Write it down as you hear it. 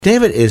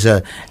David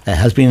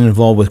has been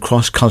involved with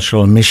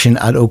cross-cultural mission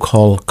at Oak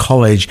Hall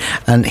College,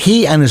 and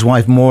he and his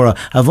wife Maura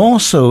have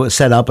also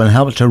set up and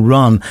helped to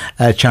run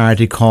a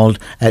charity called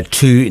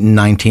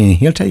 219.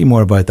 He'll tell you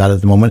more about that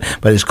at the moment,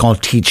 but it's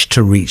called Teach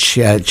to Reach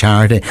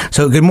charity.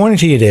 So good morning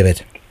to you,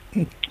 David.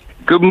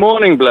 Good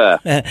morning, Blair.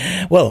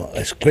 Well,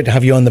 it's great to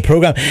have you on the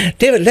programme.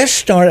 David, let's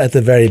start at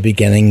the very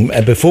beginning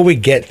before we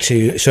get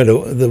to sort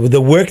of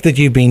the work that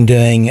you've been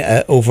doing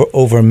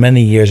over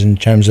many years in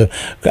terms of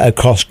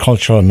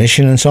cross-cultural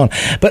mission and so on.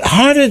 But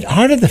how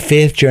did the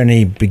faith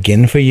journey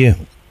begin for you?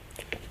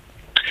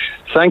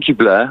 Thank you,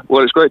 Blair.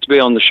 Well, it's great to be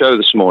on the show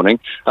this morning.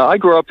 I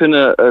grew up in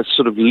a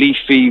sort of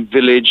leafy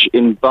village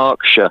in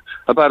Berkshire,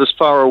 about as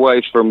far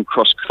away from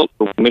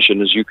cross-cultural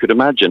mission as you could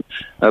imagine.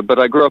 But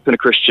I grew up in a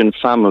Christian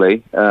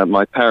family.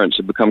 My parents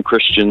had become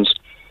Christians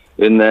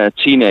in their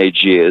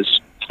teenage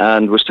years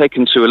and was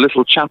taken to a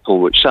little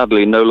chapel, which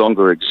sadly no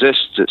longer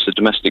exists. It's a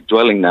domestic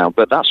dwelling now,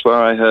 but that's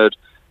where I heard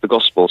the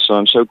gospel. So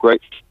I'm so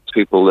grateful to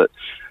people that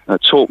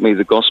taught me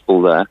the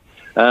gospel there.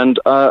 And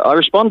I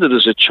responded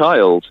as a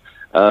child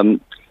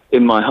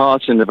in my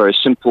heart in a very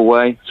simple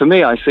way. For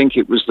me, I think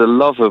it was the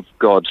love of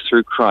God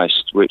through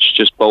Christ which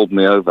just bowled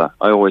me over.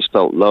 I always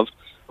felt loved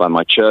by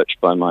my church,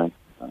 by my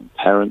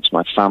parents,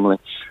 my family.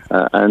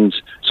 And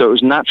so it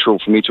was natural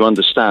for me to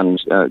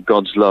understand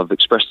God's love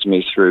expressed to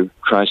me through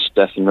Christ's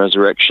death and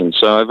resurrection.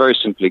 So I very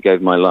simply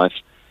gave my life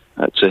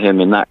to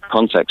him in that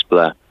context,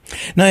 Blair.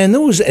 Now, in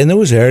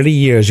those early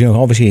years,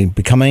 obviously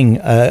becoming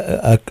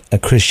a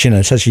Christian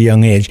at such a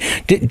young age,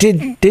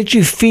 did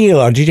you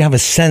feel, or did you have a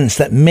sense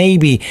that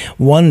maybe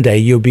one day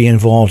you'll be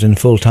involved in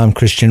full-time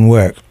Christian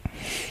work?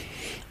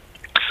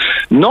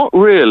 Not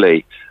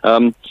really,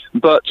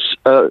 but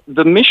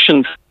the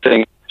mission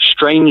thing,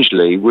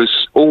 strangely,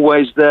 was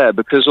always there,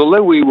 because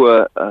although we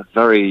were a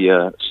very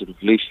sort of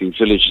leafy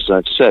village, as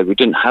I've said, we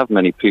didn't have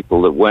many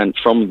people that went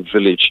from the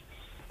village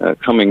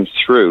coming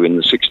through in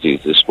the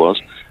 60s, this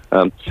was.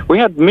 We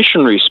had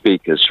missionary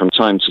speakers from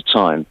time to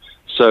time,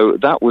 so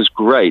that was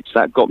great.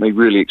 That got me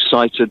really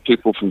excited.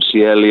 People from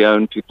Sierra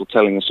Leone, people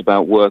telling us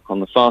about work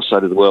on the far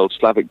side of the world,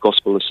 Slavic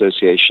Gospel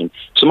Association.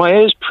 So my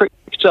ears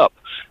pricked up.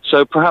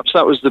 So perhaps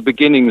that was the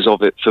beginnings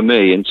of it for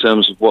me in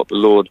terms of what the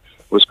Lord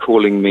was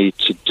calling me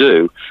to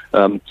do.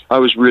 I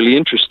was really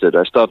interested.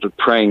 I started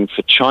praying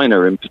for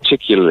China in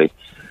particularly.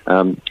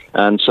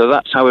 And so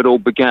that's how it all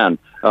began.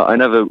 I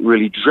never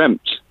really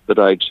dreamt that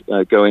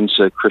I'd go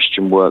into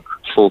Christian work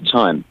full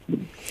time.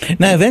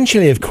 Now,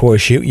 eventually, of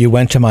course, you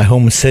went to my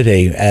home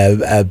city,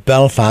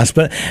 Belfast,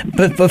 but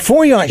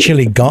before you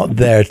actually got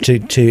there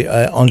to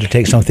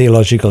undertake some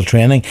theological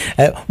training,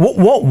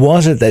 what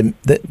was it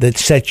that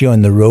set you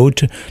on the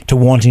road to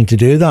wanting to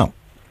do that?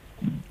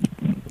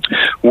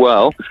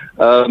 Well,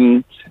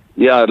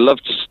 yeah, I'd love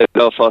to say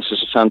Belfast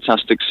is a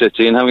fantastic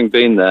city, and having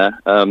been there,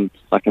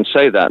 I can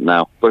say that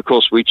now. But of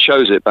course, we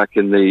chose it back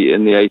in the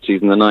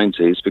 80s and the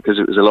 90s because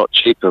it was a lot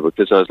cheaper.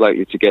 Because I was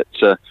likely to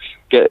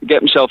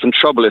get myself in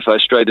trouble if I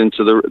strayed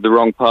into the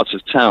wrong part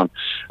of town.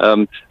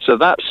 So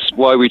that's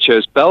why we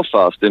chose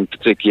Belfast in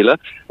particular,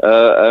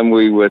 and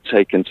we were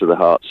taken to the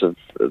hearts of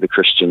the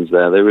Christians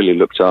there. They really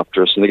looked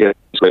after us, and they gave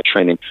us great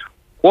training.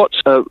 What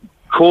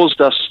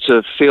caused us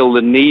to feel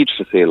the need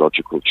for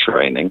theological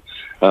training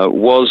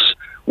was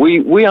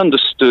we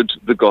understood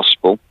the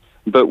gospel,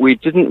 but we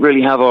didn't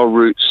really have our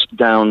roots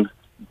down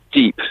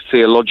deep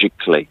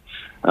theologically.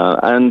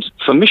 And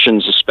for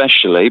missions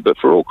especially, but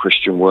for all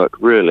Christian work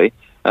really,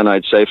 and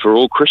I'd say for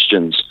all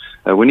Christians,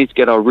 we need to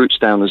get our roots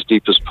down as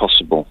deep as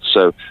possible.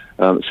 So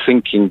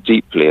thinking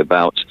deeply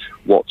about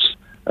what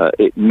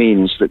it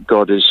means that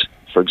God is,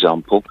 for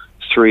example,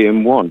 three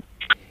in one,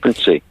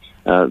 Trinity.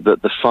 That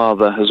the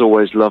Father has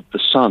always loved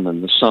the Son,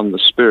 and the Son the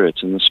Spirit,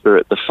 and the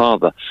Spirit the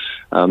Father.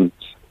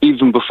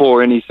 Even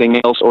before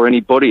anything else or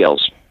anybody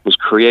else was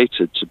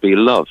created to be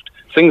loved.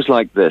 Things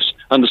like this,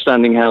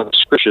 understanding how the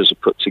scriptures are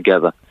put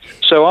together.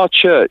 So our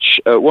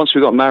church, once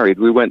we got married,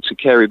 we went to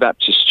Carey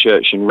Baptist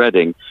Church in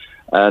Reading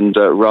and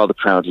rather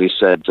proudly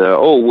said,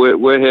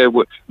 we're here,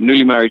 we're a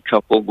newly married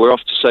couple, we're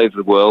off to save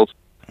the world.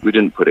 We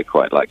didn't put it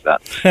quite like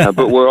that,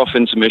 but we're off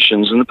into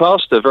missions. And the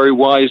pastor, very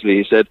wisely,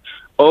 he said,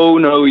 "Oh,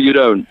 no, you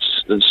don't.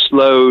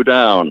 Slow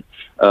down.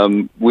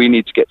 We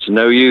need to get to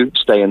know you,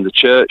 stay in the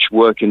church,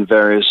 work in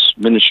various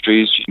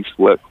ministries, youth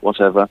work,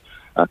 whatever,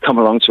 come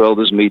along to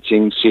elders'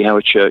 meetings, see how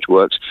a church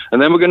works,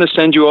 and then we're going to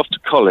send you off to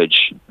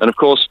college." And of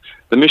course,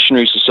 the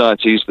missionary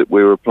societies that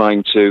we were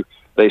applying to,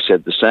 they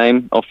said the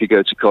same, off you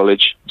go to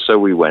college. So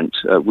we went.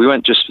 We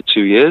went just for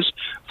 2 years,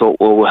 thought,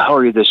 well, we'll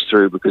hurry this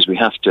through because we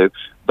have to,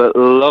 but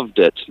loved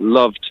it,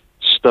 loved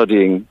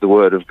studying the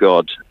Word of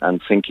God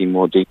and thinking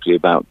more deeply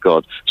about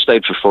God.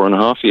 Stayed for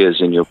 4.5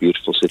 years in your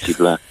beautiful city,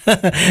 Blair.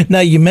 Now,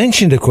 you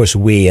mentioned, of course,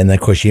 and of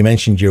course, you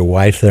mentioned your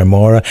wife there,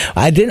 Maura.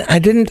 I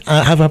didn't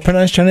have I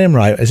pronounced her name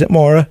right? Is it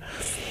Maura?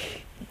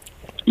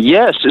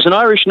 Yes, it's an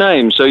Irish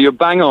name, so you're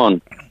bang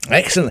on.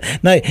 Excellent.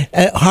 Now,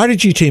 how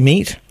did you two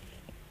meet?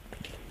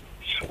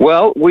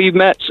 Well, we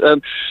met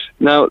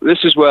Now, this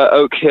is where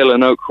Oak Hill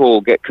and Oak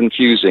Hall get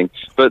confusing.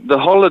 But the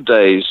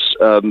holidays,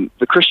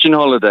 the Christian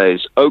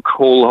holidays, Oak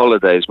Hall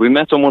holidays, we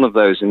met on one of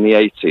those in the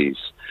 80s.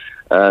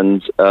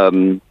 And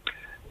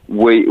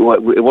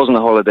it wasn't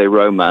a holiday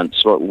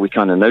romance. We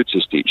kind of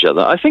noticed each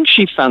other. I think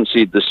she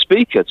fancied the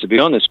speaker, to be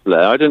honest,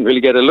 Blair. I didn't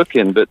really get a look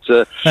in, but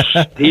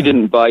he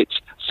didn't bite.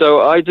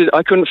 So I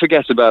couldn't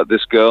forget about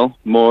this girl,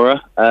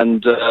 Maura,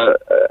 and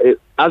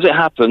as it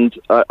happened,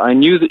 I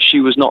knew that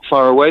she was not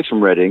far away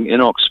from Reading in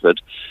Oxford,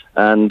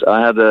 and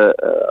I had a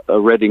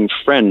Reading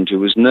friend who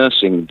was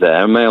nursing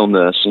there, a male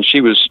nurse, and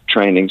she was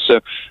training.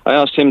 So I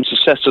asked him to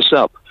set us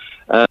up,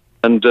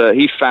 and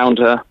he found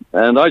her,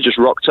 and I just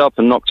rocked up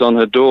and knocked on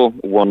her door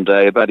one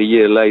day about a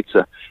year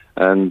later,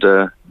 and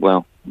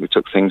we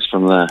took things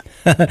from there.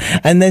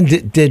 And then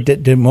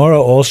did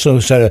Maura also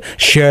sort of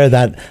share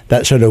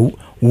that sort of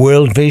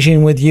world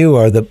vision with you,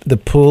 or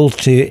the pull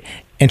to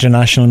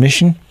international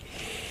mission?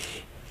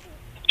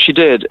 She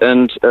did,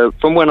 and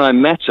from when I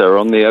met her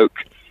on the Oak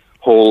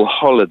Hall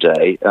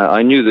holiday,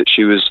 I knew that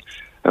she was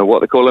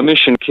what they call a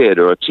mission kid,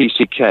 or a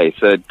TCK,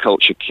 third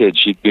culture kid.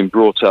 She'd been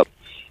brought up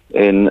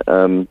in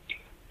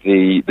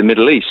the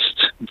Middle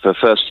East for the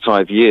first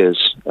 5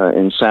 years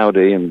in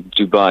Saudi and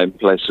Dubai and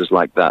places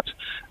like that.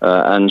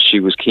 And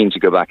she was keen to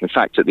go back. In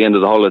fact, at the end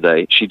of the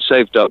holiday, she'd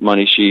saved up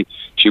money. She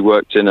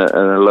worked in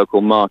a local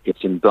market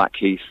in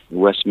Blackheath,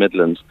 West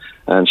Midlands,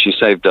 and she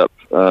saved up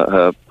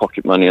her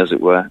pocket money, as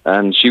it were.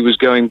 And she was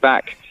going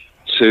back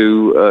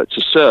to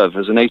serve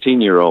as an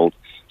 18-year-old.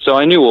 So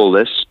I knew all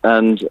this,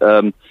 and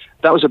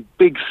that was a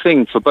big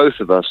thing for both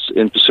of us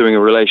in pursuing a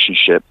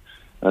relationship,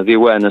 the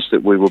awareness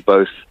that we were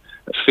both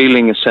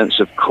feeling a sense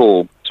of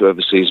call to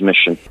overseas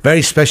mission.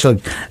 Very special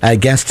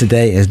guest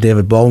today is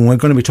David Baldwin. We're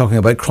going to be talking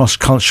about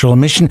cross-cultural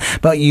mission,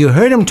 but you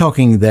heard him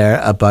talking there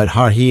about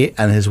how he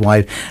and his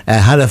wife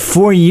had a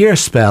 4-year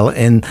spell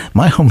in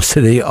my home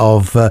city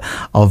of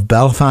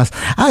Belfast.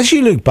 As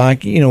you look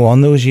back,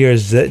 on those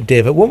years,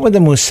 David, what were the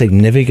most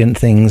significant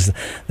things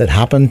that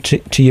happened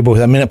to you both?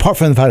 I mean, apart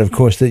from the fact, of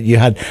course, that you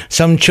had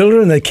some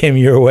children that came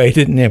your way,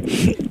 didn't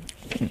you?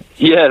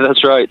 Yeah,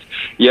 that's right.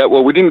 Yeah,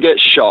 well, we didn't get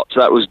shot.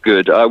 That was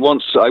good. I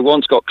once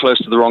got close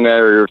to the wrong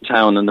area of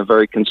town, and a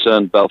very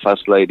concerned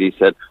Belfast lady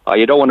said, "Oh,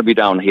 you don't want to be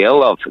down here,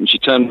 love," and she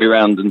turned me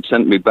around and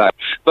sent me back.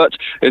 But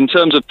in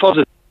terms of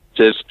positives,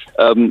 there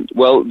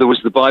was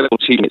the Bible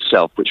teaching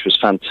itself, which was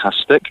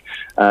fantastic,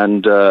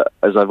 and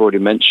as I've already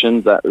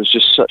mentioned, that was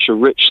just such a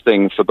rich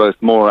thing for both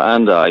Maura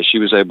and I. She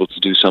was able to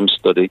do some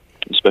study,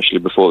 especially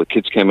before the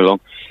kids came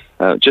along,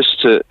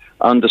 just to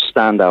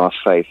understand our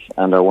faith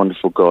and our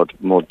wonderful God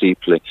more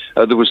deeply.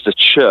 There was the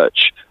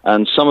church,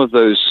 and some of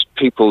those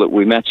people that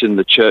we met in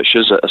the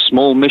churches, a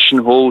small mission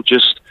hall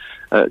just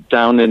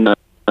down in a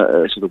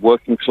sort of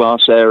working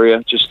class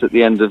area, just at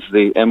the end of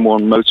the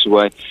M1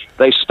 motorway.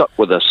 They stuck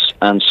with us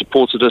and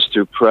supported us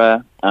through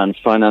prayer and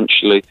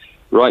financially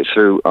right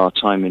through our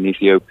time in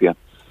Ethiopia.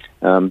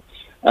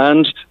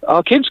 And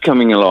our kids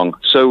coming along.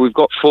 So we've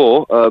got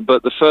 4,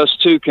 but the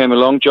first 2 came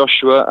along.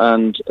 Joshua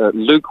and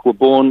Luke were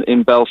born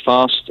in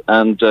Belfast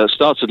and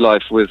started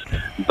life with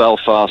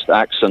Belfast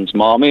accents.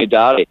 Mommy,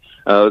 daddy.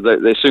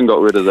 They soon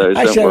got rid of those.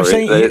 Don't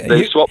worry.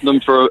 They swapped them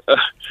for...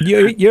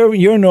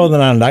 Your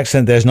Northern Ireland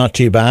accent there's not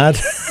too bad.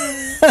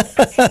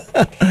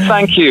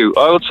 Thank you.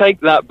 I will take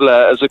that,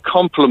 Blair, as a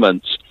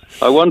compliment.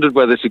 I wondered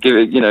whether to give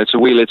it, to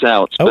wheel it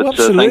out. Oh, but,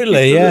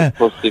 absolutely, thank you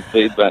for the positive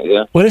feedback,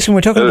 yeah. Well, listen,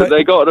 we're talking about...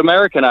 They got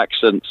American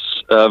accents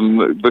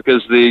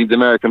because the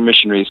American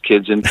missionaries'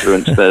 kids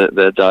influenced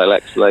their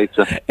dialects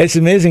later. It's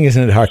amazing,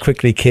 isn't it, how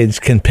quickly kids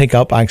can pick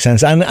up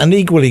accents and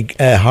equally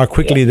how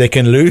quickly they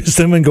can lose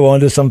them and go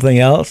on to something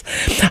else.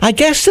 I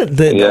guess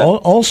that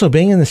also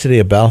being in the city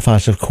of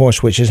Belfast, of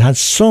course, which has had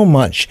so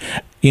much...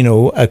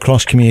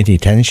 across community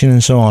tension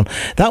and so on,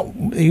 that,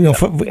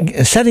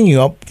 for setting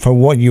you up for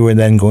what you were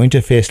then going to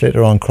face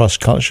later on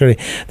cross-culturally,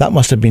 that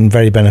must have been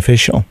very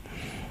beneficial.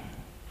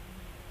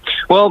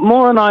 Well,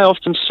 Maura and I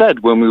often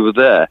said when we were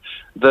there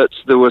that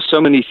there were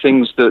so many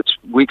things that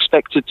we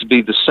expected to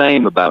be the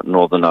same about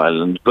Northern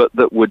Ireland, but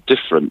that were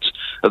different.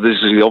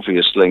 These are the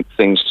obvious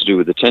things to do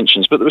with the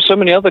tensions, but there were so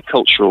many other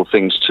cultural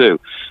things too.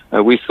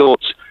 We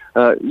thought...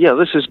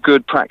 this is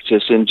good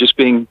practice in just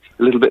being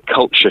a little bit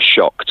culture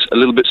shocked, a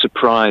little bit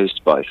surprised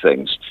by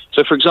things.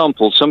 So, for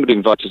example, somebody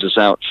invited us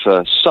out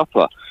for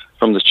supper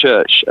from the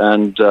church,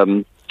 and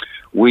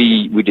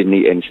we didn't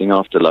eat anything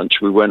after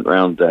lunch. We went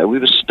round there. We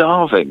were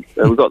starving.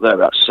 We got there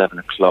about 7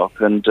 o'clock,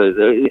 and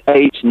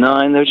 8,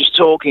 9, they were just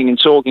talking and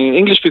talking.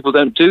 English people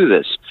don't do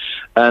this.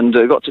 And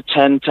it got to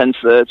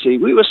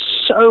 10:30. We were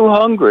so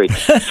hungry.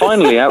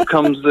 Finally, out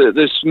comes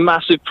this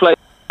massive plate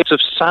of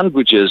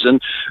sandwiches.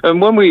 And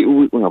when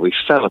we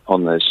fell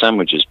upon those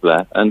sandwiches,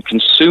 Blair, and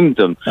consumed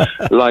them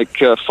like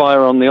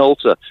fire on the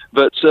altar.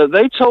 But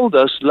they told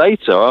us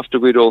later, after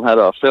we'd all had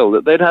our fill,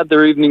 that they'd had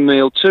their evening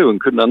meal too and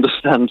couldn't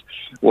understand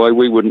why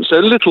we wouldn't. So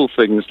little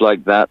things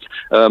like that,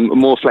 a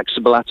more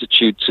flexible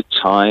attitude to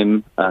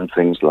time and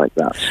things like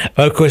that.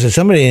 Well, of course, if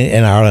somebody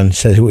in Ireland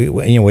says,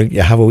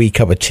 you have a wee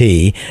cup of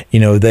tea,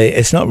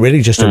 it's not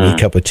really just a wee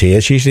cup of tea.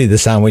 It's usually the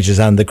sandwiches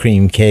and the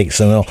cream cakes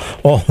and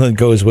all that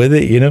goes with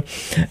it,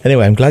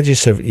 Anyway, I'm glad you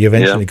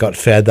eventually got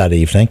fed that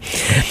evening.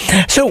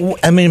 So,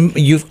 I mean,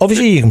 you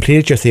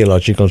completed your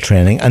theological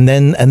training, and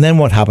then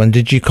what happened?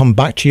 Did you come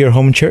back to your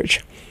home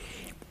church?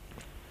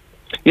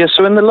 Yeah,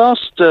 so in the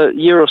last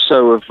year or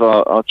so of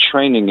our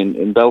training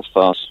in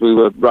Belfast, we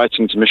were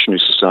writing to missionary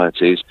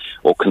societies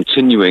or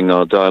continuing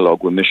our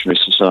dialogue with missionary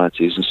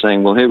societies and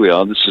saying, well, here we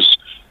are, this is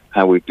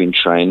how we've been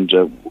trained,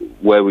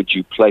 where would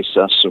you place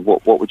us, or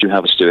what would you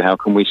have us do, how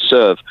can we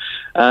serve?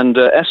 And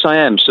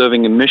SIM,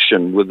 Serving in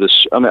Mission, with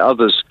us,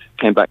 others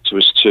came back to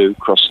us too,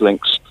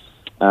 Crosslinks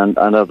and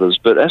others,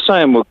 but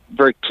SIM were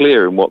very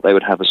clear in what they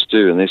would have us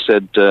do, and they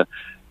said,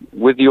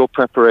 with your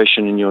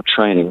preparation and your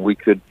training, we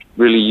could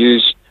really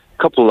use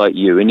couple like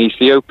you in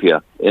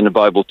Ethiopia in a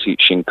Bible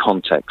teaching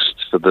context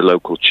for the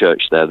local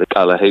church there, the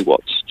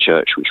Kalahewat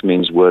Church, which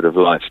means Word of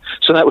Life.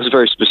 So that was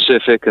very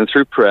specific, and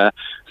through prayer,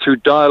 through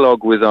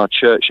dialogue with our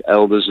church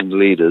elders and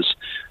leaders,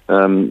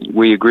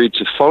 we agreed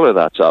to follow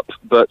that up.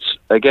 But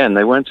again,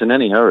 they weren't in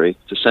any hurry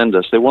to send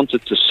us. They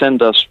wanted to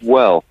send us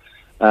well.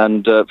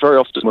 And very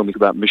often when we talk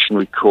about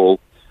missionary call,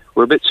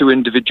 we're a bit too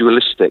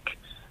individualistic.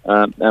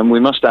 And we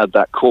must add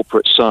that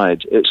corporate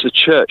side. It's the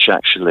church,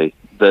 actually,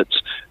 that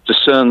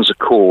discerns a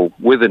call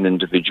with an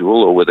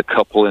individual or with a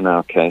couple in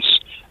our case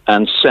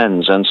and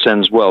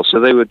sends well. So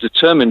they were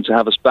determined to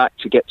have us back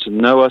to get to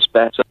know us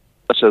better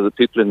so that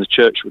people in the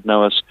church would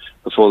know us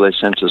before they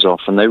sent us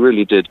off. And they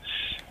really did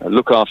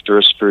look after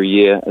us for a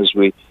year as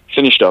we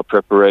finished our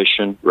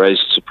preparation,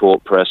 raised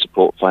support, prayer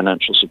support,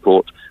 financial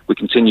support. We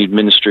continued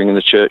ministering in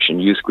the church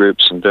and youth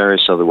groups and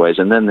various other ways.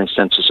 And then they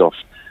sent us off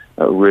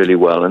really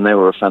well. And they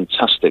were a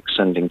fantastic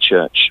sending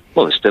church.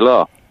 Well, they still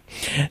are.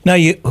 Now,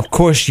 you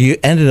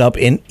ended up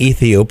in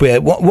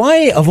Ethiopia.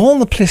 Why, of all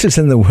the places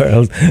in the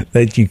world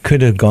that you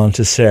could have gone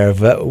to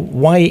serve,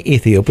 why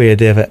Ethiopia,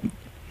 David?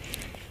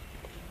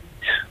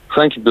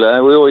 Thank you,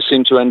 Blair. We always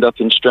seem to end up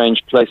in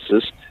strange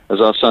places, as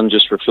our son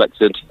just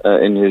reflected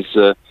in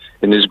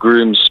his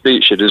groom's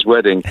speech at his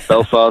wedding.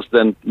 Belfast,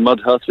 then mud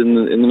hut in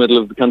the middle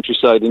of the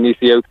countryside in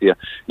Ethiopia.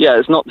 Yeah,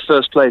 it's not the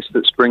first place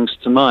that springs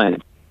to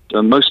mind.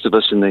 Most of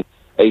us in the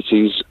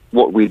 80s,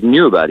 what we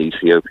knew about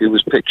Ethiopia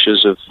was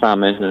pictures of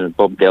famine and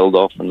Bob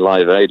Geldof and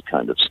Live Aid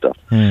kind of stuff.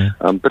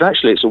 But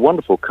actually, it's a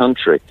wonderful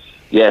country.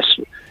 Yes,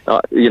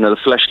 the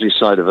fleshly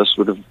side of us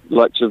would have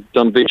liked to have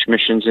done beach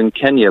missions in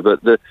Kenya,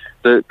 but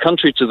the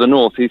country to the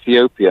north,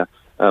 Ethiopia,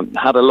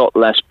 had a lot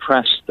less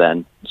press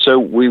then. So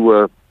we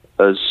were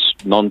as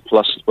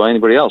nonplussed by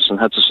anybody else and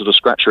had to sort of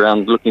scratch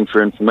around looking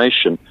for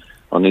information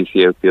on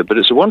Ethiopia. But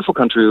it's a wonderful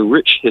country with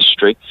rich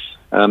history.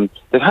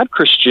 They've had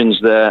Christians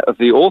there of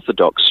the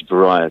Orthodox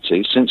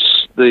variety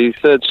since the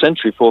 3rd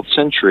century, 4th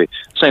century,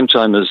 same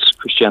time as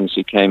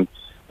Christianity came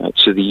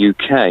to the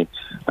UK.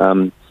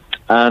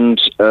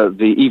 And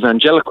the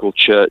evangelical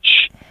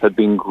church had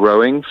been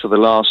growing for the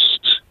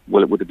last,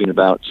 it would have been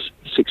about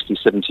 60,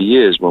 70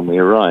 years when we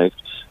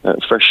arrived,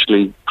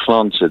 freshly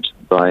planted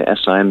by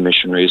SIM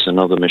missionaries and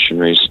other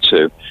missionaries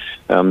too.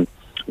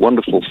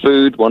 Wonderful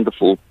food,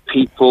 wonderful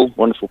people,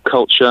 wonderful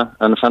culture,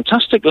 and a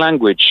fantastic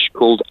language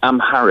called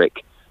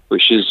Amharic,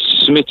 which is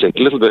Semitic, a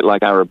little bit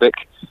like Arabic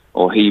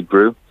or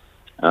Hebrew,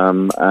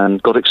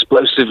 and got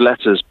explosive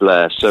letters,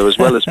 Blair. So as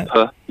well as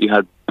P, you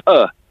had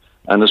P,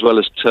 and as well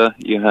as T,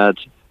 you had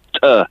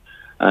T,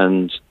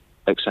 and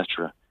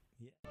etc.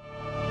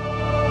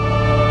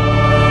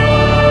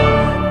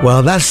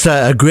 Well, that's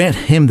a great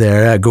hymn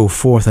there, Go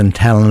Forth and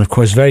Tell, and of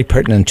course very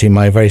pertinent to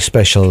my very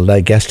special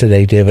guest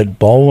today, David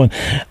Baldwin.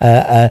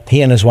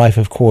 He and his wife,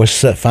 of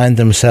course, find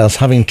themselves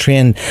having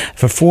trained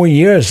for 4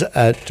 years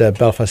at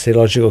Belfast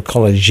Theological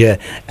College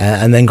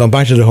and then gone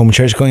back to their home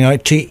church, going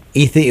out to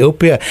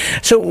Ethiopia.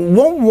 So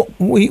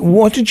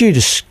what did you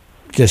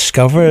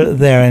discover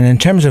there? And in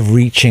terms of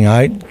reaching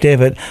out,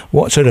 David,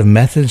 what sort of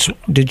methods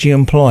did you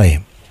employ?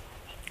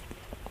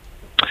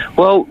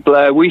 Well,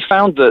 Blair, we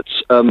found that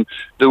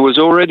there was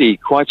already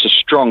quite a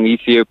strong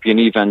Ethiopian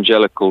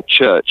evangelical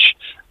church,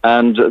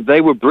 and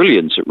they were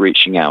brilliant at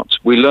reaching out.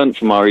 We learned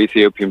from our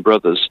Ethiopian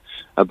brothers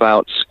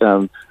about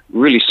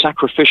really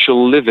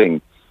sacrificial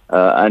living,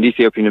 and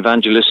Ethiopian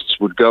evangelists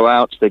would go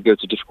out, they'd go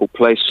to difficult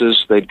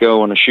places, they'd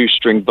go on a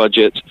shoestring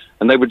budget,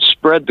 and they would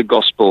spread the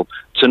gospel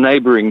to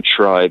neighboring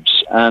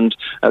tribes and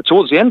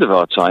towards the end of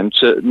our time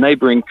to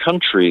neighboring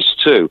countries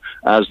too,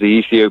 as the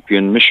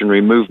Ethiopian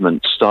missionary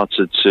movement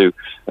started to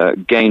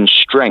gain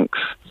strength.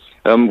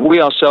 We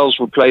ourselves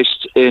were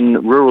placed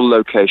in rural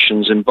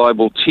locations in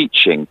Bible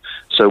teaching,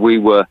 so we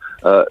were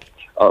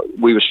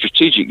we were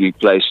strategically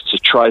placed to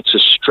try to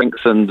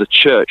strengthen the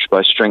church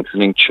by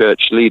strengthening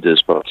church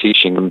leaders, by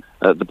teaching them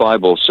the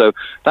Bible. So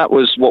that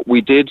was what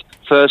we did,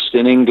 first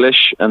in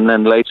English and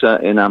then later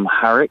in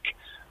Amharic.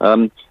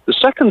 The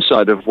second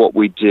side of what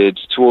we did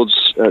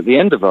towards the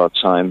end of our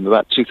time,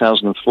 about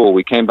 2004,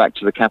 we came back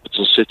to the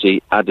capital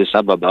city, Addis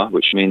Ababa,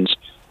 which means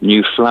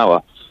new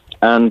flower.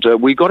 And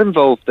we got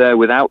involved there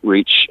with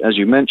outreach, as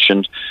you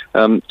mentioned,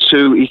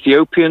 to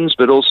Ethiopians,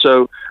 but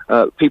also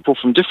people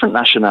from different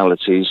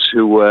nationalities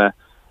who were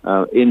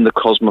in the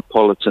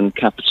cosmopolitan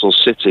capital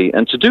city.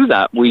 And to do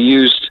that, we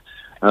used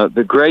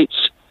the great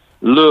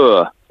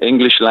lure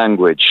English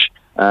language.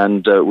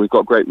 And we've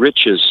got great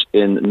riches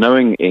in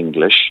knowing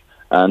English,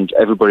 and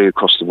everybody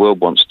across the world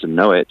wants to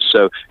know it.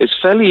 So it's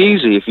fairly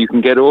easy if you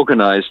can get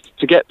organized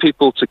to get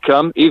people to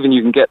come. Even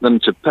you can get them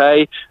to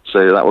pay,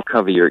 so that will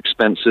cover your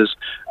expenses,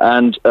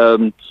 and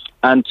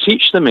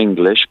teach them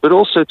English, but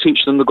also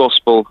teach them the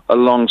gospel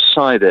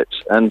alongside it.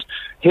 And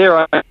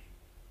here I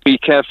be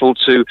careful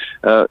to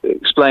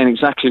explain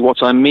exactly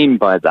what I mean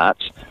by that.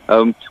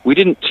 We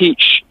didn't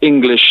teach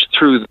English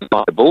through the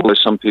Bible, though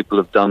some people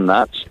have done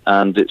that,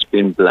 and it's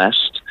been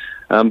blessed.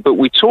 But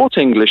we taught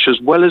English as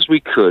well as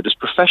we could, as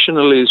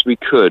professionally as we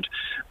could.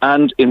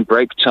 And in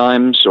break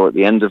times or at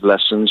the end of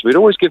lessons, we'd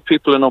always give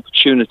people an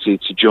opportunity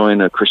to join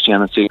a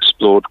Christianity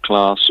Explored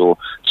class or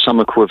some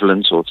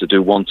equivalent, or to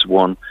do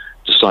one-to-one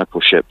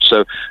discipleship.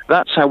 So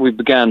that's how we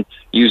began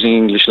using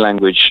English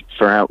language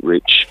for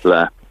outreach,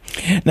 Blair.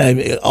 Now,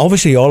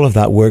 obviously, all of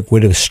that work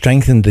would have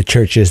strengthened the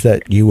churches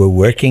that you were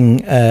working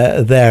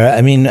there.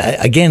 I mean,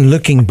 again,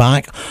 looking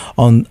back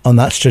on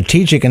that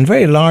strategic and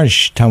very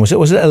large time, was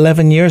it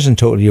 11 years in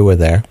total you were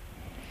there?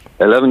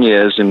 11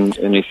 years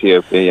in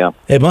Ethiopia, yeah.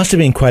 It must have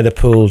been quite a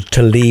pull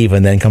to leave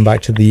and then come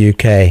back to the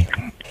UK.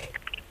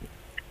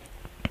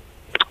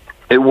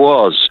 It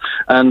was.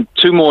 And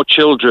 2 more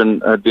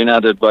children had been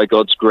added by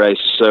God's grace.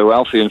 So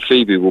Alfie and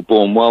Phoebe were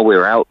born while we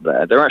were out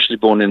there. They're actually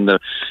born in the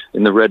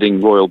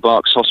Reading Royal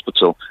Berks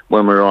Hospital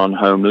when we were on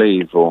home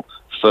leave, or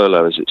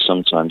furlough as it's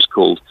sometimes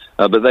called.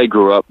 But they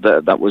grew up,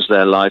 that was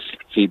their life,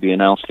 Phoebe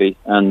and Alfie,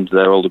 and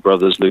their older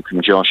brothers, Luke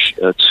and Josh,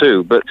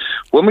 too. But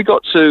when we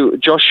got to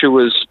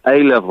Joshua's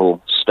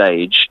A-level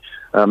stage,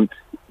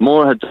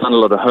 Maura had done a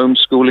lot of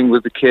homeschooling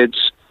with the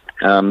kids,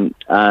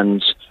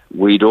 and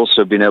we'd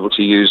also been able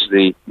to use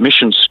the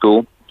mission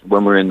school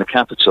when we were in the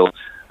capital.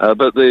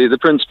 But the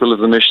principal of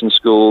the mission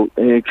school,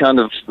 he kind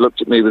of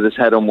looked at me with his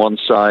head on one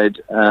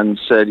side and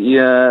said,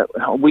 yeah,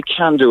 we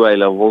can do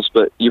A-levels,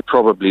 but you're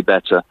probably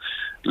better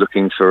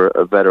looking for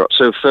a better...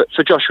 So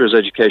for Joshua's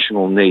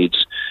educational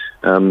needs,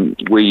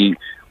 we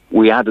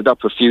added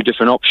up a few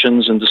different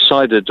options and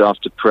decided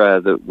after prayer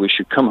that we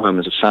should come home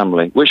as a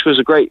family, which was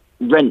a great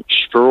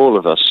wrench for all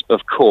of us, of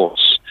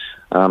course.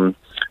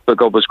 But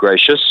God was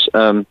gracious.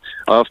 I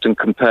often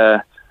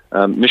compare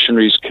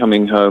missionaries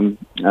coming home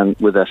and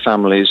with their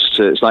families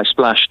it's like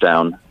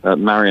splashdown.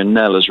 Marion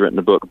Nell has written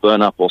a book,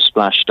 Burn Up or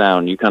Splash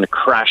Down. You kind of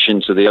crash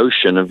into the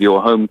ocean of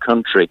your home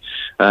country,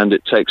 and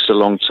it takes a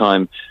long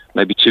time,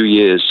 maybe 2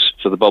 years,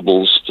 for the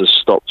bubbles to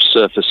stop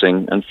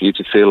surfacing and for you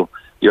to feel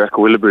your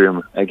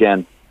equilibrium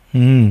again.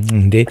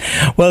 Indeed.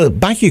 Well,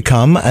 back you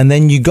come, and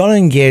then you got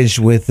engaged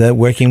with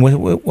working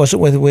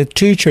with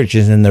 2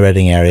 churches in the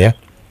Reading area?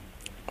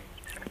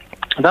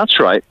 That's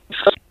right.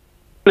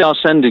 Our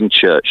sending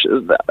church,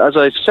 as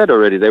I said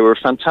already, they were a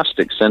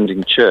fantastic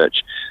sending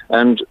church.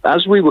 And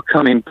as we were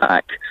coming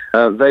back,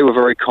 they were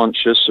very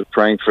conscious of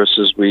praying for us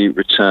as we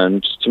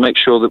returned to make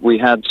sure that we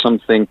had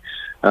something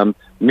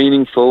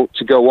meaningful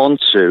to go on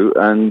to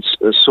and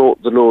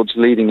sought the Lord's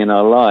leading in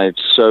our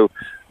lives. So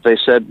they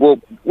said, well,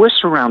 we're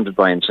surrounded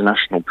by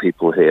international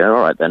people here.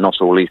 All right, they're not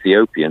all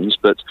Ethiopians,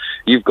 but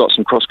you've got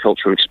some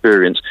cross-cultural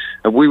experience.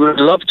 And we would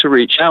love to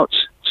reach out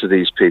to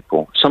these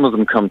people. Some of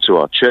them come to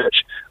our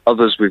church.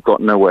 Others we've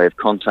got no way of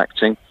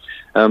contacting.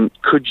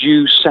 Could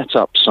you set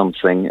up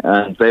something?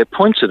 And they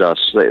appointed us.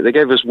 They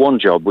gave us one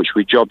job, which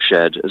we job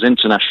shared as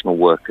international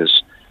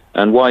workers.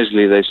 And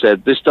wisely they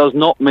said, this does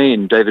not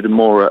mean David and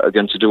Maura are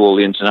going to do all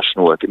the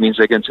international work. It means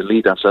they're going to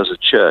lead us as a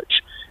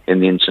church in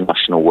the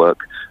international work.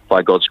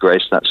 By God's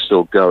grace, that's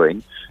still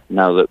going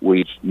now that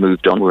we've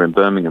moved on. We're in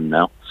Birmingham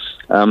now.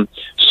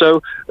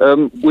 So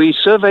we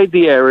surveyed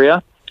the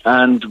area,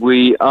 and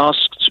we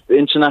asked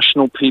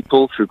international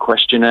people through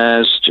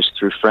questionnaires, just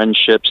through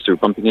friendships, through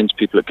bumping into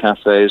people at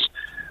cafes,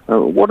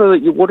 what are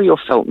your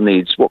felt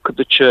needs? What could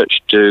the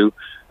church do?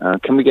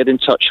 Can we get in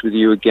touch with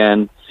you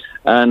again?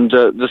 And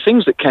the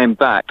things that came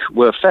back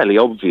were fairly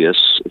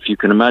obvious. If you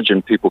can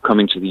imagine people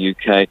coming to the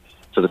UK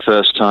for the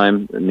first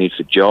time, the need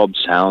for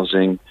jobs,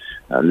 housing,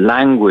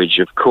 language,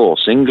 of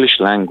course, English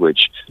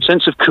language,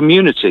 sense of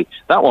community.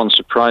 That one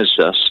surprised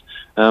us.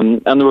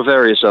 And there were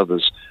various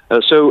others.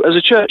 So as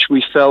a church,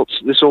 we felt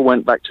this all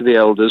went back to the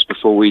elders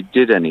before we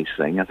did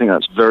anything. I think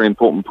that's a very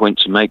important point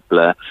to make,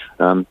 Blair.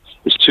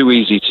 It's too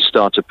easy to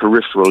start a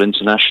peripheral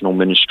international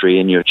ministry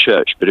in your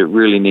church, but it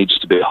really needs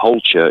to be a whole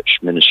church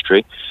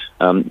ministry.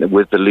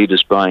 with the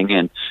leaders buying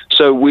in.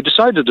 So we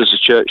decided as a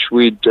church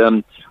we'd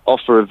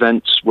offer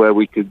events where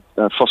we could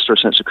foster a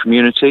sense of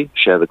community,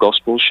 share the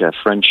gospel, share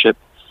friendship,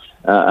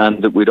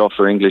 and that we'd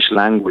offer English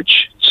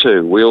language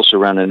too. We also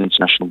ran an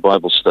international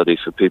Bible study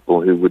for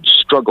people who would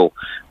struggle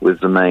with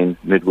the main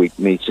midweek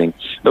meeting.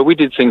 But we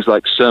did things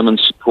like sermon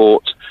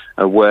support,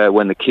 where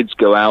when the kids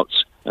go out,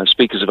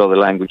 speakers of other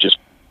languages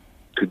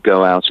could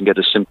go out and get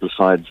a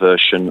simplified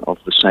version of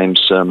the same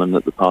sermon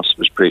that the pastor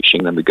was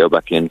preaching, then we go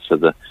back in for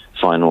the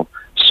final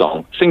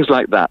song. Things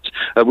like that.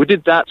 We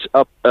did that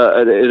up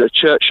at a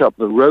church up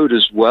the road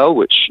as well,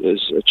 which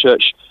is a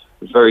church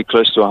very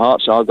close to our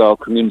hearts, Argyle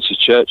Community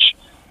Church,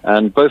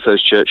 and both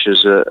those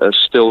churches are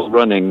still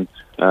running,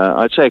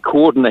 I'd say, a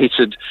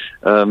coordinated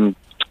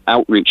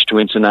outreach to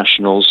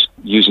internationals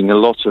using a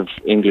lot of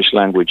English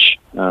language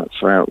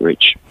for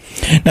outreach.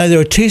 Now, there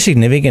were two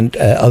significant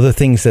other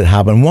things that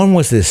happened. One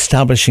was the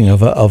establishing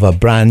of a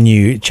brand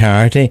new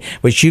charity,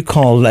 which you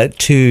call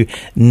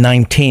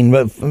 219.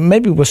 But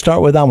maybe we'll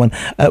start with that one.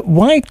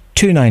 Why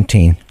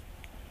 219?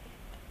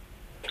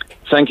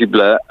 Thank you,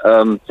 Blair.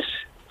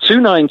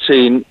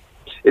 219...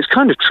 It's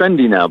kind of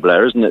trendy now,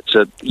 Blair, isn't it,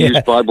 to use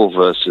Bible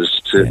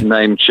verses to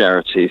name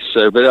charities.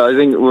 So, but I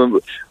think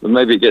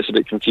maybe it gets a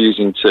bit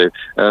confusing too.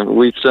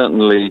 We've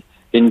certainly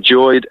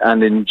enjoyed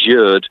and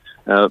endured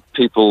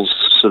people's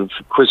sort of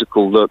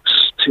quizzical looks.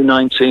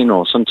 219,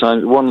 or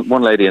sometimes one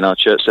lady in our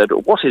church said,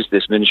 "What is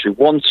this ministry?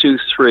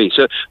 123."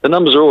 So the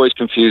numbers are always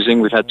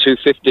confusing. We've had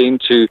 215,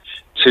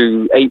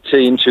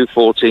 218,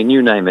 214,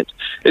 you name it.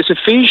 It's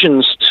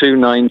Ephesians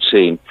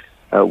 2:19,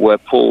 where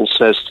Paul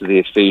says to the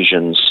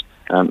Ephesians,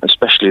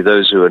 especially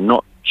those who are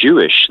not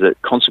Jewish,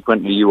 that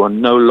consequently you are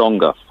no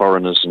longer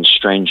foreigners and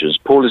strangers.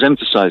 Paul is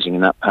emphasizing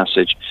in that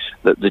passage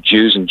that the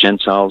Jews and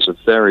Gentiles of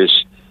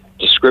various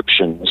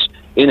descriptions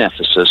in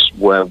Ephesus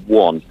were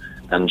one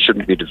and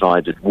shouldn't be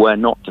divided. We're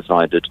not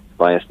divided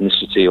by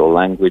ethnicity or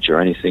language or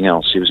anything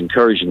else. He was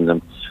encouraging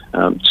them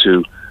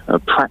to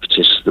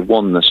practice the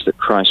oneness that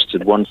Christ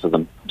had won for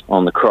them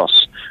on the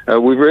cross.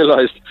 We've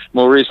realized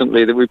more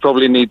recently that we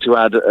probably need to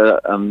add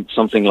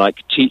something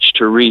like teach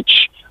to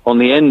reach on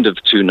the end of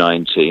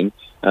 219,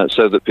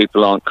 so that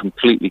people aren't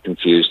completely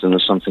confused and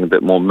there's something a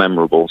bit more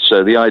memorable.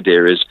 So the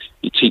idea is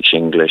you teach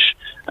English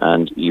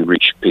and you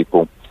reach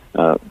people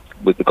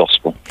with the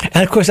gospel.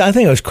 And of course, I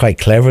think it was quite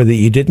clever that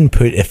you didn't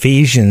put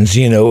Ephesians.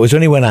 You know, it was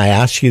only when I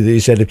asked you that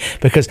you said it,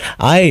 because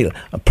I,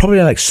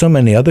 probably like so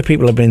many other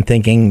people, have been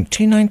thinking,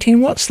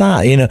 219, what's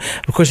that? You know,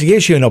 of course, it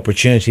gives you an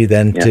opportunity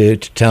then to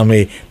tell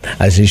me,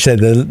 as you said,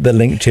 the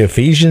link to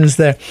Ephesians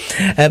there.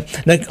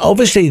 Now,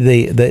 obviously,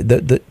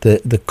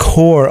 the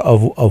core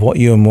of what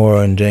you and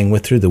Maura are doing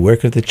through the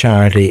work of the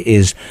charity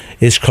is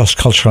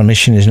cross-cultural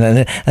mission, isn't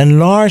it? And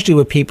largely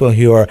with people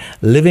who are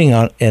living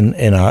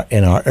in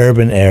our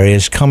urban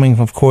areas, coming,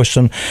 of course,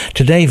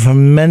 today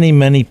from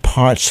many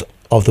parts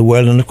of the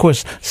world, and of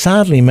course,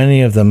 sadly,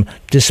 many of them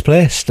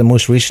displaced. The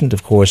most recent,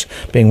 of course,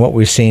 being what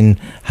we've seen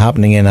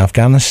happening in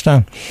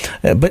Afghanistan.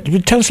 But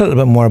tell us a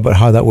little bit more about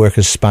how that work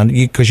has spanned,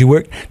 because you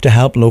work to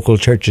help local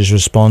churches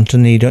respond to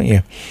need, don't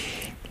you?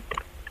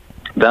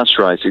 That's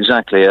right,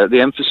 exactly.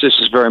 The emphasis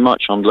is very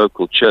much on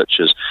local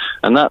churches,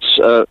 and that's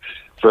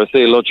for a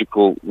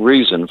theological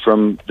reason.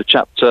 From the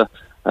chapter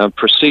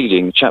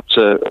preceding,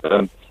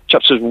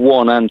 Chapters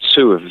 1 and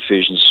 2 of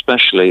Ephesians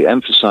especially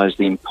emphasize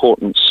the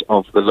importance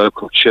of the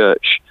local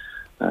church.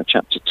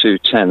 Chapter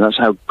 2:10, that's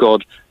how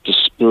God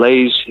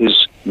displays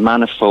his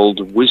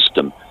manifold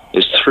wisdom,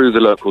 is through the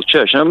local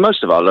church. Now,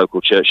 most of our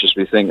local churches,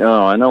 we think,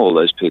 oh, I know all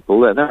those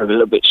people. They're a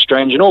little bit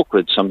strange and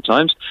awkward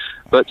sometimes.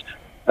 But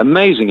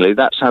amazingly,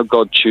 that's how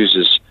God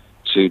chooses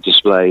to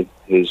display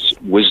his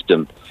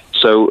wisdom.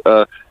 So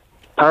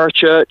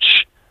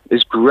parachurch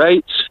is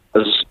great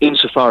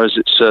insofar as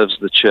it serves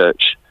the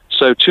church.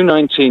 So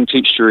 219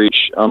 Teach to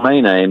Reach, our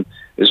main aim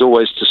is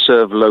always to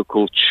serve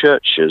local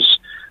churches,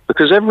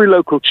 because every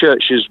local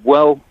church is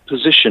well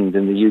positioned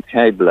in the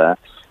UK, Blair.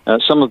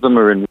 Some of them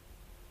are in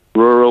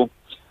rural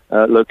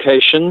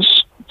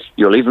locations.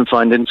 You'll even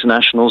find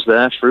internationals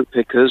there, fruit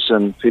pickers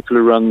and people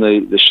who run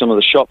some of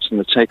the shops and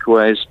the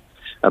takeaways.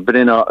 But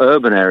in our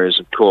urban areas,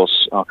 of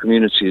course, our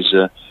communities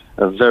are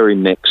very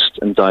mixed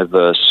and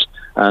diverse.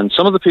 And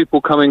some of the people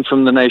coming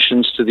from the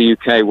nations to the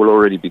UK will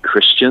already be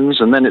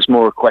Christians, and then it's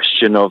more a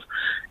question of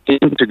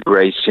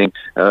integrating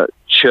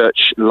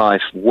church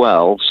life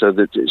well, so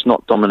that it's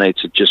not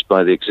dominated just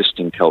by the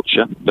existing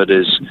culture, but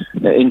is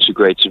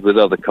integrated with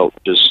other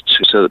cultures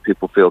so that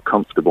people feel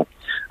comfortable.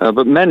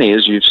 But many,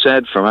 as you've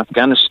said, from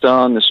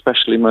Afghanistan,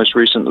 especially most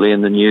recently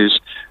in the news,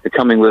 are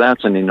coming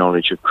without any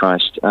knowledge of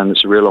Christ, and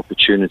it's a real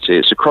opportunity.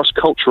 It's a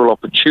cross-cultural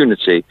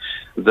opportunity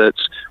that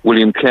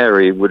William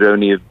Carey would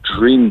only have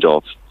dreamed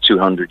of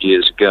 200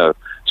 years ago.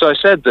 So I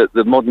said that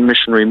the modern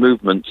missionary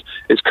movement,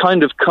 it's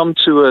kind of come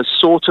to a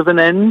sort of an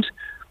end,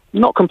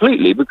 not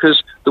completely,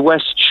 because the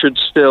West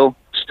still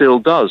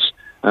does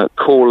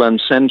call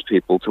and send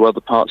people to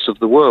other parts of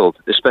the world,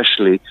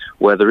 especially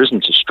where there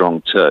isn't a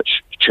strong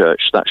church.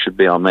 That should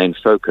be our main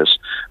focus.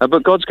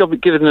 But God's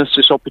given us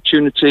this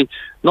opportunity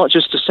not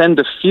just to send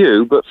a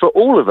few, but for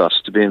all of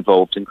us to be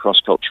involved in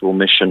cross-cultural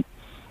mission,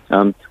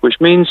 which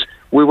means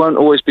we won't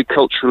always be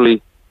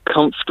culturally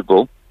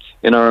comfortable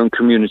in our own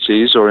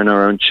communities or in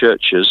our own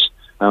churches,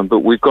 but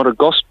we've got a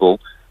gospel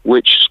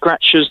which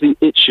scratches the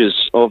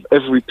itches of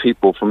every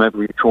people from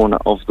every corner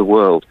of the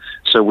world.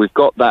 So we've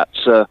got that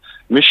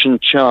mission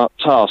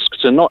task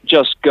to not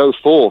just go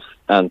forth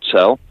and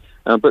tell,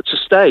 but to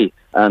stay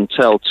and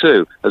tell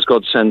too, as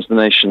God sends the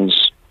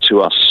nations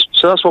to us.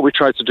 So that's what we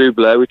try to do,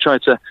 Blair. We try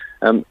to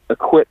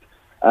equip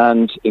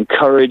and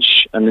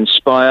encourage and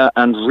inspire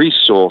and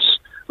resource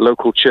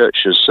local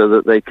churches so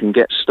that they can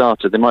get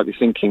started. They might be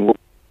thinking, well,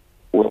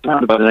 we're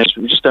founded by the nations,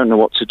 but we just don't know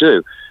what to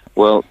do.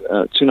 Well,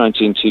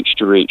 219 Teach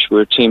to Reach,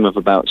 we're a team of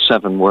about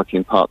 7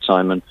 working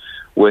part-time, and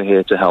we're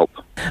here to help.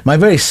 My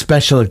very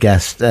special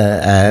guest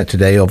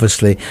today,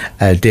 obviously,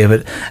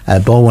 David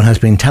Baldwin, has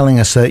been telling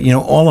us,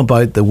 all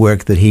about the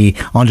work that he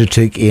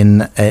undertook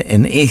in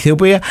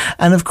Ethiopia,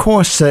 and of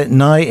course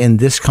now in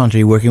this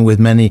country, working with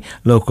many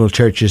local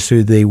churches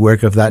through the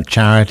work of that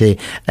charity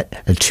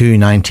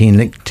 219,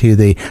 linked to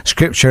the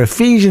scripture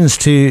Ephesians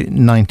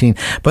 2:19.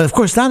 But of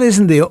course, that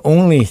isn't the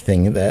only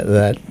thing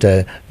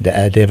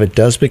that David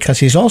does, because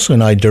he's also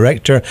now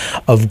director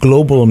of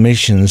global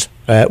missions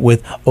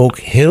with Oak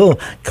Hill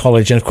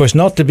College, and of course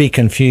not to be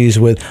confused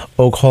with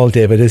Oak Hall,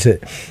 David, is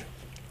it?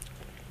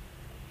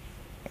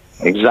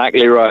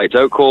 Exactly right.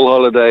 Oak Hall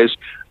Holidays,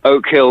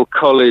 Oak Hill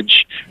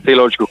College,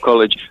 Theological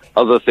College,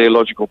 other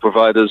theological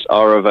providers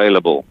are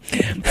available.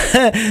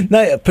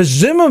 Now,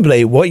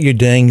 presumably what you're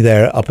doing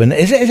there up in,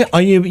 is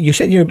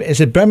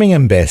it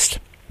Birmingham based?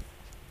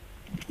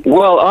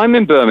 Well, I'm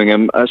in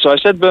Birmingham, so I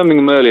said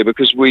Birmingham earlier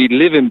because we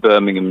live in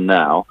Birmingham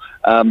now,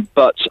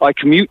 but I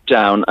commute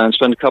down and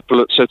spend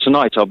so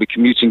tonight I'll be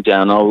commuting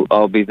down.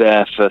 I'll be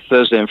there for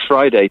Thursday and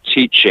Friday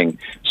teaching,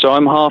 so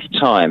I'm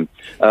half-time.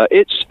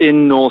 It's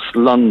in North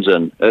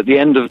London, at the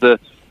end of the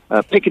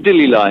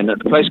Piccadilly line, at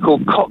a place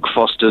called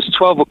Cockfosters,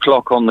 12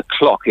 o'clock on the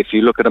clock if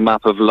you look at a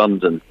map of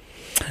London.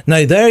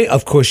 Now, there,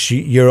 of course,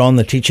 you're on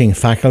the teaching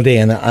faculty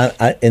and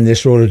in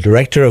this role of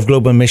director of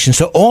global mission.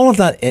 So all of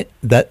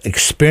that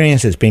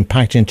experience has been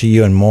packed into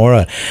you and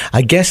Maura.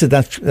 I guess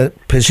that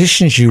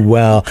positions you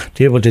well to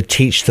be able to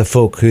teach the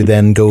folk who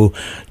then go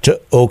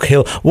to Oak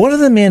Hill. What are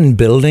the main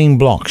building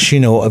blocks,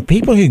 of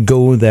people who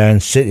go there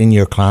and sit in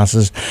your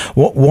classes?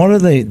 What are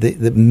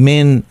the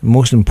main,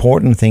 most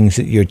important things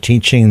that you're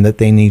teaching that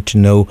they need to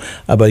know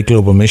about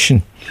global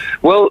mission?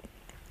 Well,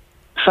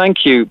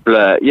 thank you,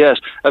 Blair. Yes,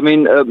 I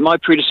mean, my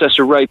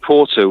predecessor, Ray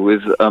Porter,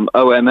 with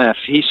OMF,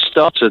 he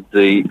started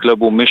the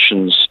global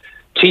missions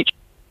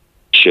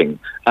teaching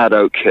at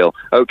Oak Hill.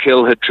 Oak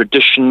Hill had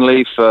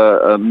traditionally,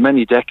 for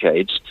many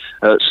decades,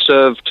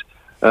 served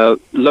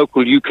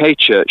local UK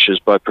churches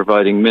by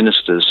providing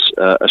ministers.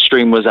 A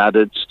stream was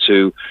added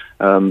to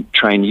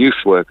train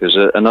youth workers.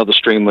 Another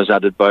stream was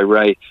added by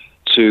Ray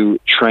to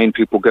train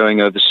people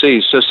going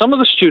overseas. So some of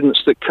the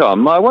students that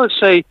come, I won't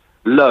say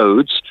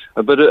loads,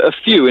 but a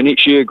few in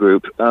each year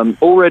group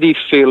already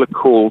feel a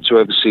call to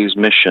overseas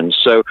missions.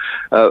 So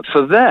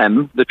for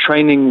them, the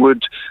training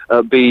would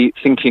be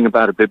thinking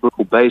about a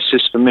biblical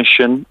basis for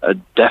mission, a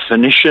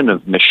definition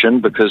of mission,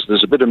 because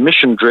there's a bit of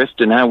mission drift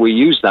in how we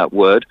use that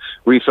word,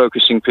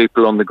 refocusing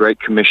people on the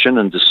Great Commission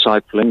and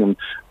discipling and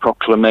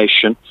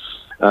proclamation.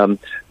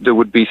 There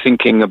would be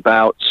thinking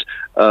about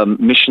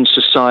mission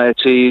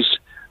societies,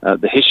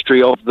 the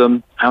history of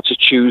them, how to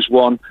choose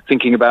one,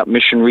 thinking about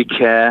missionary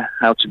care,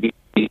 how to be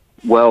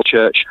well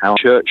church, how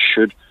church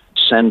should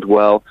send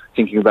well,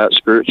 thinking about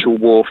spiritual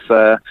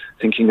warfare,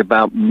 thinking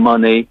about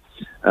money,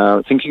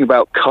 thinking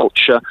about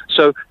culture.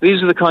 So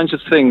these are the kinds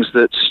of things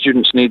that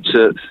students need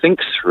to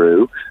think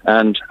through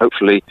and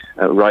hopefully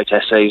write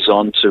essays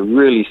on, to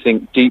really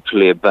think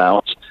deeply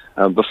about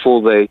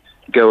before they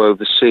go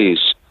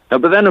overseas.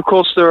 But then, of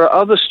course, there are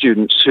other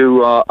students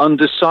who are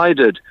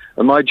undecided,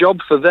 and my job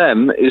for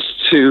them is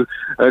to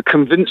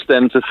convince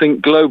them to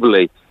think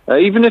globally,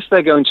 even if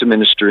they're going to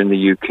minister in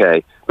the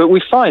UK. But we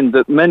find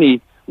that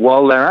many,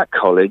 while they're at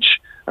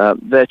college,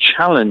 they're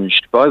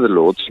challenged by the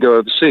Lord to go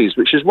overseas,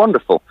 which is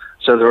wonderful.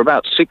 So there are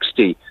about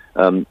 60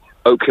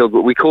 Oak Hill,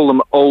 we call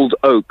them Old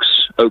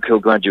Oaks, Oak Hill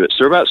graduates.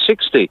 There are about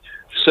 60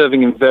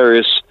 serving in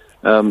various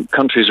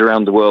countries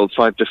around the world,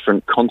 5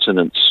 different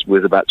continents,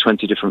 with about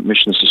 20 different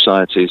mission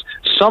societies.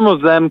 Some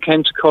of them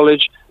came to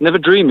college never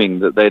dreaming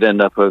that they'd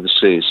end up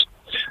overseas.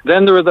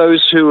 Then there are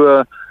those who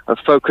are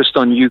focused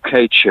on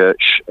UK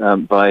church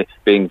by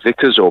being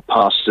vicars or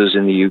pastors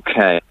in the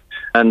UK.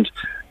 And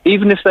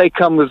even if they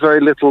come with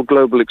very little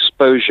global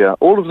exposure,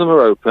 all of them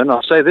are open.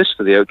 I'll say this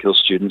for the Oak Hill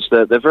students,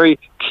 they're very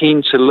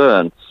keen to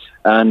learn.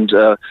 And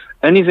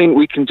anything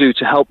we can do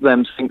to help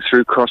them think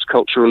through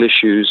cross-cultural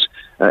issues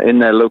in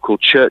their local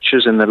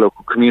churches, in their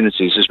local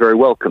communities, is very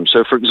welcome.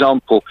 So, for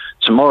example,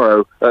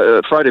 tomorrow,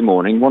 Friday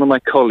morning, one of my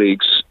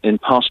colleagues in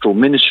pastoral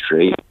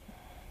ministry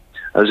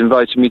has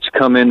invited me to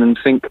come in and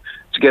think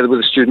together with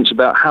the students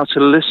about how to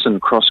listen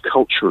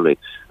cross-culturally.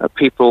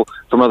 People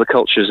from other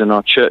cultures in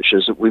our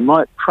churches that we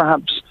might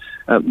perhaps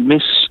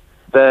miss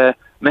their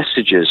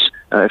messages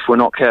if we're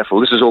not careful.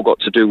 This has all got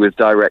to do with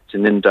direct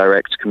and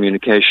indirect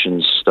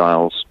communications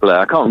styles. Blair,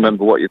 I can't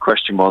remember what your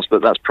question was,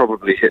 but that's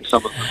probably hit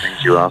some of the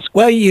things you asked.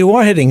 Well, you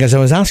are hitting, as I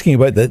was asking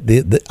about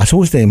the I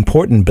suppose the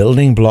important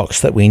building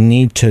blocks that we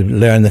need to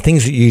learn, the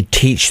things that you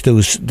teach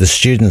the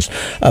students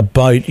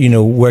about,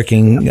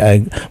 working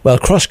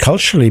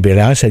cross-culturally, Billy.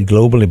 I said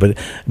globally, but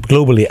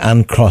globally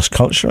and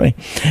cross-culturally.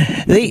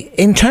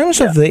 In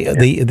terms of I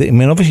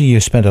mean, obviously you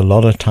spent a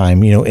lot of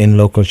time, in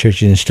local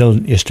churches,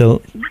 and you're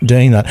still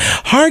doing that.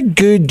 How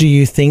good do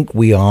you think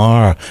we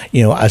are,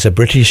 as a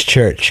British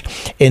church,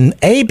 in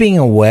being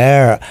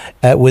aware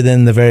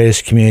within the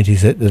various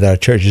communities that our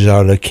churches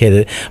are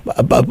located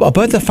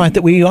about the fact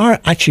that we are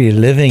actually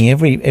living,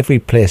 every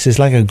place is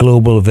like a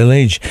global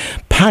village,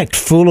 packed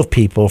full of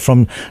people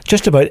from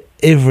just about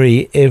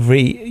every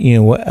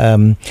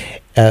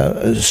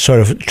sort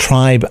of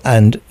tribe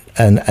and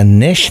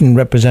nation,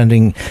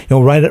 representing,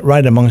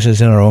 right amongst us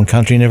in our own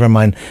country, never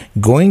mind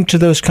going to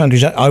those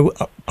countries.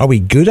 Are we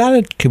good at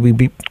it? Could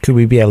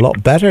we be a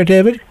lot better,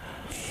 David?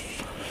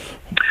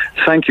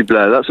 Thank you,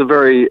 Blair. That's a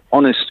very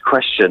honest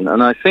question.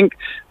 And I think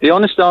the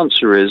honest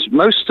answer is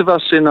most of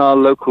us in our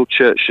local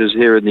churches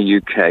here in the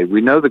UK,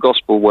 we know the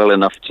gospel well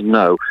enough to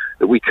know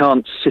that we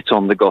can't sit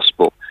on the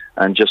gospel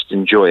and just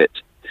enjoy it.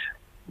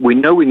 We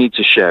know we need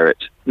to share it.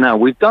 Now,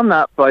 we've done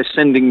that by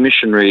sending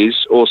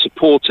missionaries or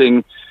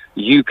supporting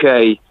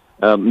UK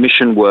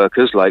mission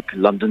workers like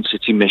London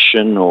City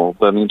Mission or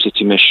Birmingham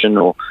City Mission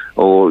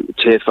or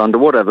Tear Fund or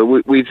whatever.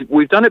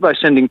 We've done it by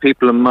sending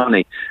people and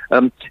money.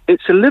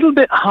 It's a little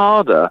bit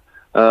harder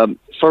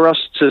for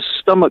us to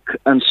stomach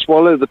and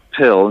swallow the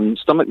pill and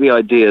stomach the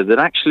idea that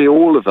actually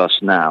all of us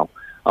now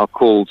are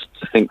called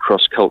to think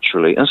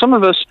cross-culturally. And some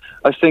of us,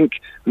 I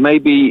think,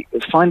 maybe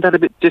find that a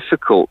bit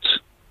difficult.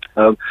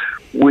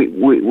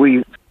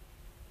 We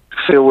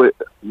feel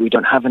we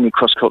don't have any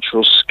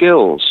cross-cultural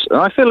skills. And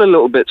I feel a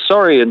little bit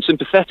sorry and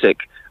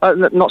sympathetic.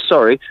 Not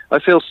sorry, I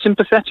feel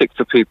sympathetic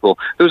for people.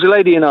 There was a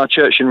lady in our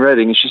church in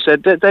Reading, and she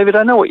said, David,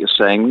 I know what you're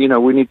saying.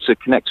 We need to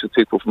connect with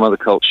people from other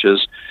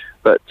cultures.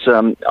 But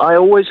I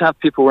always have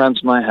people around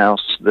to my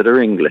house that are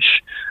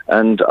English.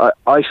 And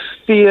I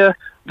fear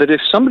that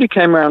if somebody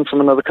came around from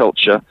another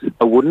culture,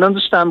 I wouldn't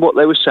understand what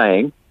they were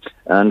saying,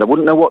 and I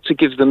wouldn't know what to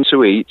give them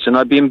to eat, and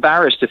I'd be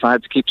embarrassed if I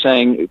had to keep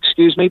saying,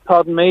 excuse me,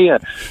 pardon me.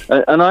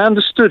 And I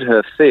understood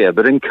her fear,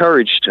 but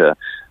encouraged her.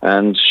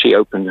 And she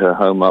opened her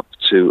home up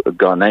to a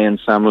Ghanaian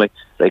family.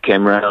 They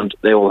came around.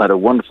 They all had a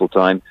wonderful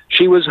time.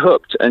 She was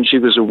hooked, and she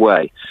was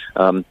away.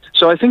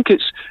 So I think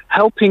it's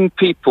helping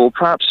people,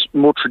 perhaps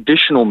more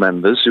traditional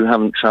members who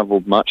haven't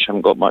traveled much,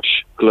 haven't got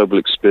much global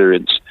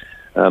experience.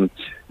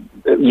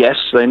 Yes,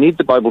 they need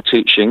the Bible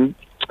teaching.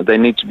 They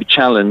need to be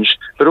challenged,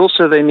 but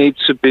also they need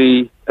to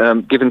be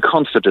given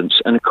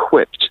confidence and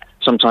equipped.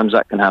 Sometimes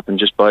that can happen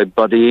just by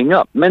buddying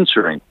up,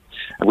 mentoring.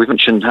 We've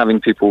mentioned having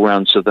people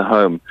round to the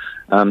home.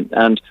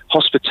 And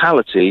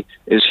hospitality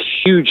is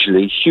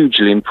hugely,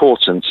 hugely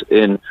important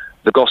in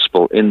the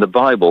gospel, in the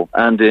Bible,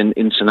 and in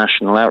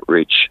international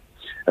outreach.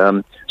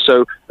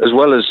 So as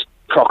well as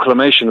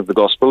proclamation of the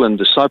gospel and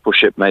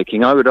discipleship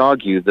making, I would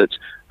argue that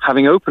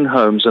having open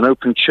homes and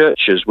open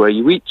churches where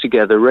you eat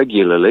together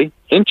regularly,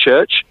 in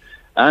church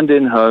and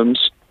in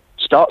homes,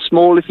 start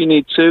small if you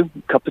need to,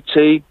 a cup of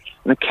tea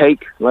and a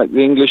cake like the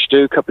English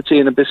do, a cup of tea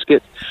and a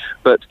biscuit,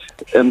 but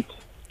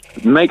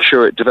make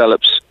sure it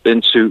develops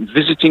into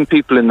visiting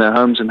people in their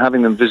homes and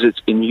having them visit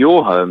in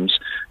your homes,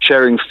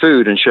 sharing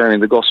food and sharing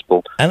the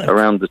gospel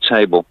around the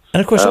table.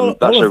 And of course,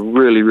 that's a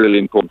really, really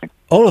important thing.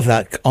 All of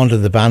that under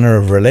the banner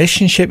of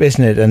relationship,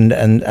 isn't it? And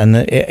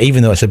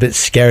even though it's a bit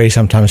scary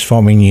sometimes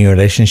forming new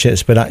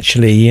relationships, but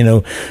actually,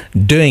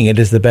 doing it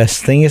is the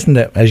best thing, isn't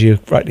it? As you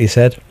rightly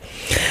said.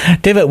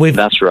 David,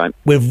 that's right.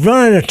 We've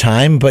run out of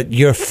time, but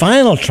your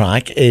final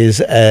track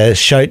is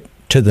Shout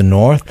to the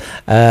North.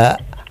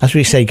 As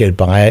we say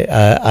goodbye,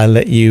 I'll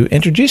let you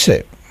introduce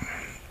it.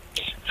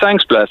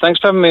 Thanks, Blair. Thanks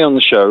for having me on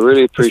the show.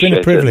 Really appreciate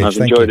it's been a privilege.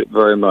 I've enjoyed it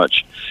very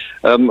much.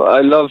 I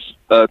love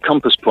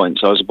compass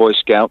points. I was a Boy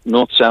Scout,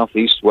 north, south,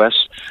 east,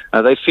 west.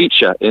 They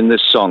feature in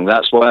this song.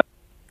 That's why I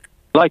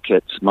like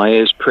it. My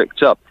ears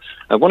pricked up.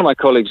 One of my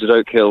colleagues at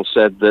Oak Hill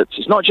said that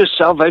it's not just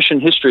salvation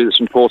history that's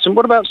important.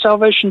 What about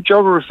salvation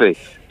geography?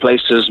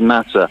 Places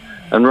matter.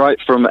 And right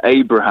from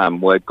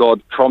Abraham, where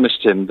God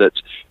promised him that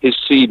his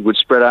seed would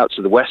spread out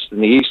to the west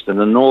and the east and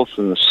the north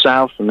and the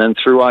south, and then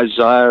through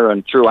Isaiah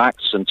and through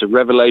Acts and to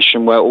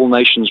Revelation, where all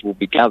nations will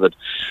be gathered.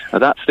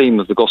 That theme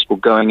of the gospel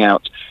going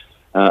out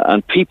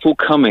and people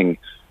coming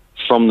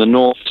from the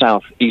north,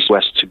 south, east,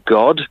 west to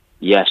God,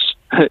 yes,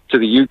 to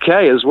the UK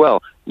as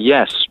well,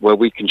 yes, where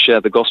we can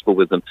share the gospel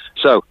with them.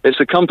 So it's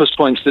the compass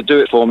points that do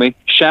it for me.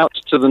 Shout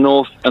to the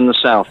North and the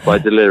South by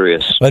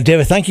Delirious. Well,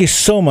 David, thank you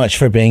so much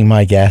for being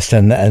my guest,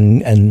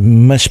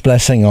 and much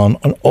blessing on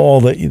all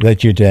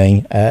that you're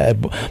doing,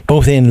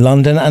 both in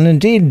London and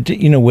indeed,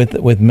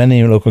 with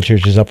many local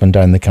churches up and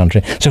down the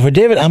country. So for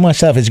David and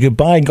myself, it's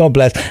goodbye and God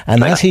bless.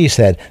 And as he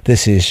said,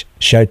 this is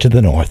Shout to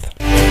the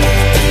North.